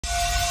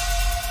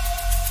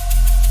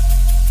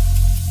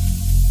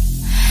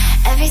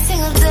Every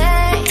single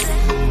day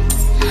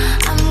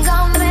I'm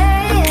gonna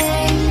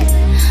make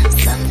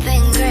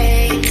something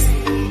great.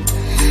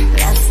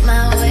 That's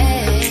my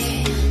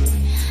way.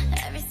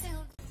 Every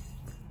single.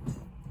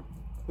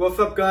 What's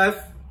up guys?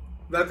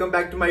 Welcome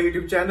back to my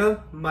YouTube channel.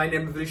 My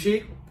name is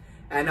Rishi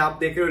and आप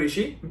देख रहे हो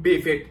Rishi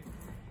BeFit.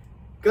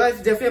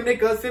 Guys, जैसे हमने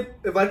कल से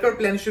workout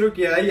plan शुरू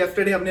किया है,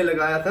 yesterday हमने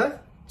लगाया था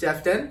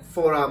चेस्ट एंड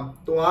फोरआर्म,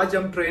 तो आज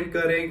हम ट्रेन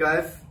कर रहे हैं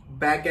गाइस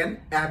बैक एंड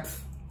एब्स.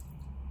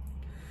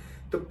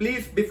 तो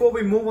please before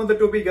we move on the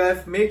topic guys,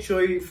 make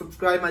sure you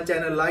subscribe my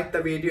channel, like the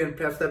video and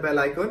press the bell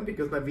icon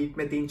because मैं week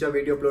में 3-4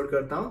 video upload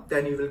करता हूं.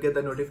 Then you will get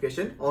the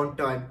notification on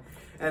time.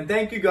 And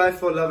thank you guys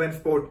for love and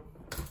support.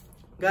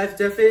 Guys,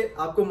 जैसे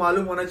आपको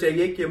मालूम होना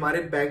चाहिए कि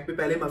हमारे बैक पे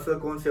पहले मसल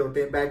कौन से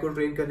होते हैं बैक को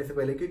ट्रेन करने से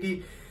पहले,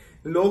 क्योंकि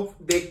लोग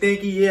देखते हैं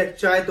कि ये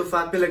अच्छा है तो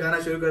साथ में लगाना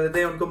शुरू कर देते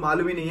हैं. उनको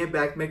मालूम ही नहीं है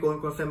बैक में कौन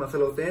कौन से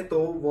मसल होते हैं, तो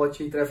वो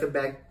अच्छी तरह से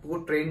बैक को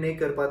ट्रेन नहीं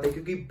कर पाते,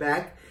 क्योंकि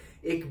बैक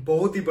एक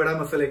बहुत ही बड़ा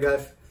मसल है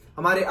गाइस.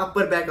 हमारे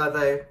अपर बैक आता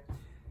है,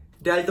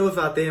 डेल्टोस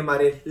आते हैं,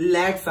 हमारे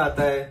लेग्स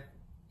आता है,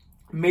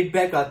 मिड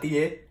बैक आती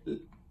है,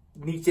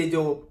 नीचे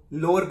जो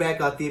लोअर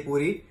बैक आती है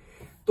पूरी.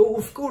 तो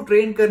उसको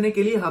ट्रेन करने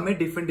के लिए हमें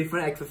डिफरेंट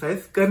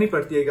एक्सरसाइज करनी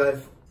पड़ती है गाइस.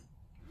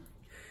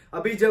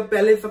 अभी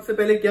सबसे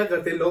पहले क्या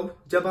करते हैं लोग,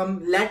 जब हम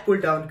लैग पुल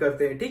डाउन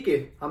करते हैं, ठीक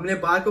है, हमने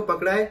बार को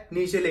पकड़ा है,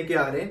 नीचे लेके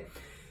आ रहे हैं,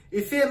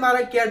 इससे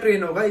हमारा क्या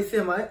ट्रेन होगा, इससे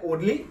हमारे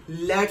ओनली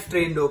लैग्स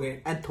ट्रेन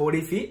होंगे एंड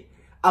थोड़ी सी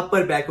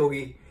अपर बैक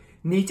होगी.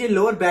 नीचे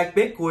लोअर बैक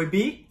पे कोई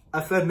भी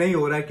असर नहीं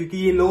हो रहा है, क्योंकि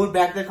ये लोअर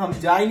बैक तक हम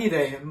जा ही नहीं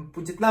रहे हैं.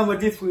 जितना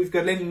मर्जी स्क्वीज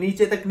कर ले,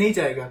 नीचे तक नहीं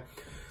जाएगा.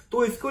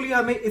 तो इसको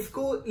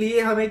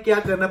लिए हमें क्या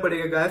करना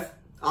पड़ेगा गाइस,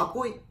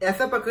 आपको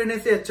ऐसा पकड़ने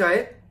से अच्छा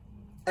है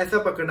ऐसा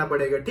पकड़ना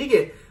पड़ेगा, ठीक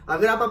है.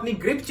 अगर आप अपनी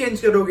ग्रिप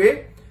चेंज करोगे,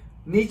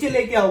 नीचे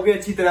लेके आओगे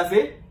अच्छी तरह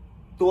से,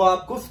 तो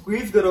आपको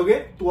स्क्वीज करोगे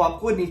तो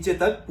आपको नीचे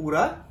तक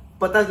पूरा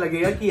पता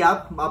लगेगा कि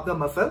आपका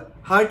मसल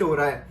हर्ट हो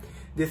रहा है.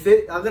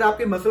 जिससे अगर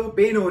आपके मसल को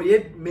पेन हो रही है,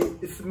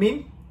 इट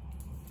मीन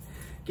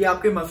कि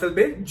आपके मसल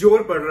पे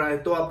जोर पड़ रहा है,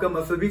 तो आपका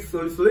मसल भी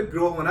स्लोली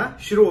ग्रो होना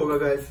शुरू होगा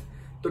गाइस.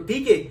 तो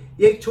ठीक है,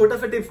 ये एक छोटा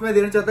सा टिप्स मैं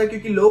देना चाहता हूं,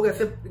 क्योंकि लोग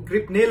ऐसे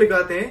ग्रिप नहीं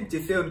लगाते हैं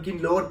जिससे उनकी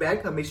लोअर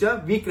बैक हमेशा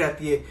वीक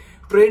रहती है,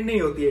 ट्रेन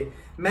नहीं होती है.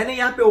 मैंने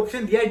यहाँ पे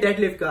ऑप्शन दिया है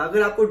डेडलिफ्ट का.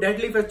 अगर आपको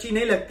डेडलिफ्ट अच्छी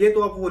नहीं लगती है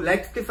तो आप वो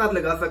लेग्स के साथ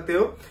लगा सकते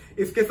हो,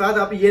 इसके साथ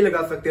आप ये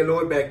लगा सकते हो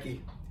लोअर बैक की,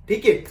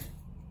 ठीक है.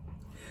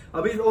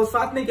 अभी और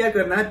साथ में क्या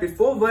करना है,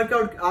 बिफोर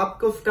वर्कआउट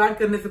आपको स्टार्ट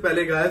करने से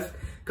पहले गाइस,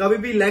 कभी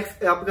भी लेग्स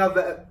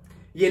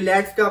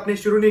का आपने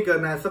शुरू नहीं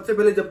करना है. सबसे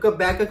पहले जब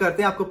बैक का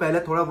करते हैं, आपको पहले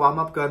थोड़ा वार्म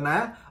अप करना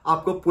है,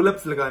 आपको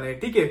पुलअप्स लगाने हैं,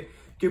 ठीक है,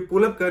 कि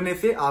पुलअप करने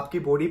से आपकी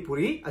बॉडी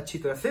पूरी अच्छी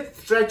तरह से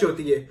स्ट्रेच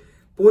होती है.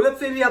 पुलअप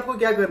से भी आपको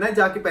क्या करना है,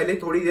 जाके पहले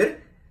थोड़ी देर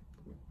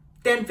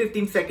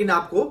 10-15 सेकेंड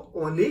आपको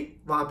ओनली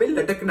वहां पे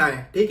लटकना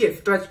है, ठीक है,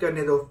 स्ट्रेच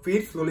करने दो,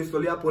 फिर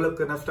स्लोली आप पुलअप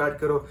करना स्टार्ट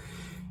करो,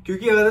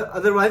 क्योंकि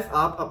अदरवाइज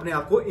आप अपने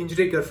आप को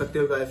इंजरी कर सकते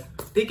हो गाइस,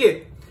 ठीक है.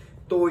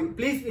 तो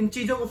प्लीज इन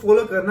चीजों को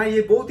फॉलो करना,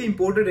 ये बहुत ही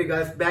इंपॉर्टेंट है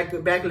गाइस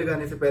बैक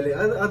लगाने से पहले,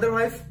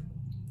 अदरवाइज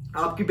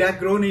आपकी बैक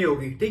ग्रो नहीं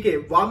होगी, ठीक है.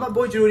 वार्म अप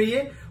बहुत जरूरी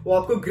है, और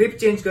आपको ग्रिप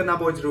चेंज करना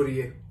बहुत जरूरी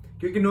है,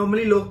 क्योंकि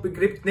नॉर्मली लोग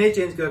ग्रिप नहीं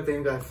चेंज करते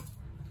हैं गाइस.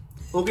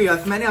 ओके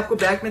गाइस, मैंने आपको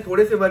बैक में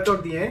थोड़े से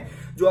वर्कआउट दिए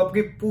हैं जो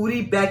आपकी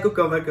पूरी बैक को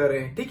कवर कर रहे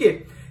हैं, ठीक है.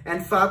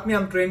 एंड साथ में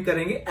हम ट्रेन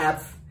करेंगे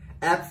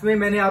एब्स में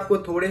मैंने आपको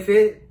थोड़े से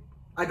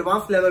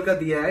एडवांस लेवल का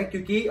दिया है,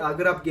 क्योंकि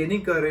अगर आप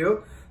गेनिंग कर रहे हो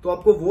तो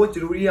आपको वो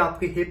जरूरी है,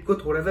 आपके हिप को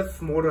थोड़ा सा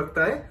स्मूथ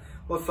रखता है,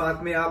 और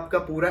साथ में आपका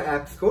पूरा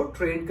एब्स को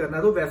ट्रेन करना,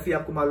 तो वैसे ही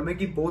आपको मालूम है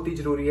कि बहुत ही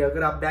जरूरी है.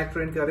 अगर आप बैक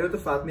ट्रेन कर रहे हो तो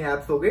साथ में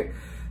एब्स हो गए,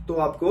 तो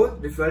आपको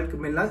रिजल्ट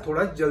मिलना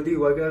थोड़ा जल्दी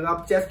हुआ. अगर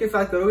आप चेस्ट के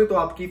साथ करोगे तो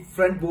आपकी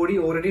फ्रंट बॉडी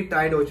ऑलरेडी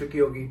टाइट हो चुकी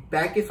होगी,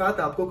 बैक के साथ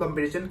आपको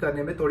कंपटीशन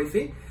करने में थोड़ी सी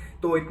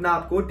तो इतना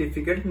आपको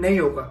डिफिकल्ट नहीं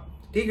होगा,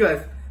 ठीक है.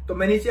 तो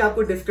मैं नीचे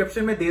आपको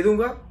डिस्क्रिप्शन में दे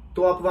दूंगा,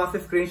 तो आप वहां से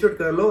स्क्रीनशॉट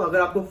कर लो.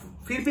 अगर आपको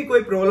फिर भी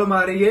कोई प्रॉब्लम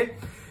आ रही है,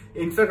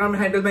 इंस्टाग्राम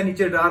हैंडल मैं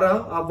नीचे डाल रहा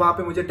हूं, आप वहां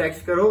पे मुझे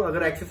टेक्स्ट करो.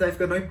 अगर एक्सरसाइज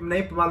करना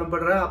नहीं मालूम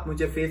पड़ रहा है, आप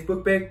मुझे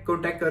फेसबुक पे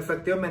कॉन्टेक्ट कर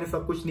सकते हो, मैंने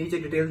सब कुछ नीचे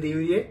डिटेल दी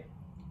हुई है.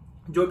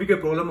 जो भी कोई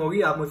प्रॉब्लम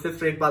होगी आप मुझसे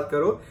स्ट्रेट बात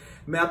करो,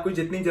 मैं आपको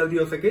जितनी जल्दी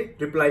हो सके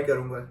रिप्लाई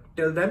करूंगा.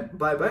 Till then,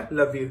 bye bye,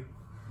 love you.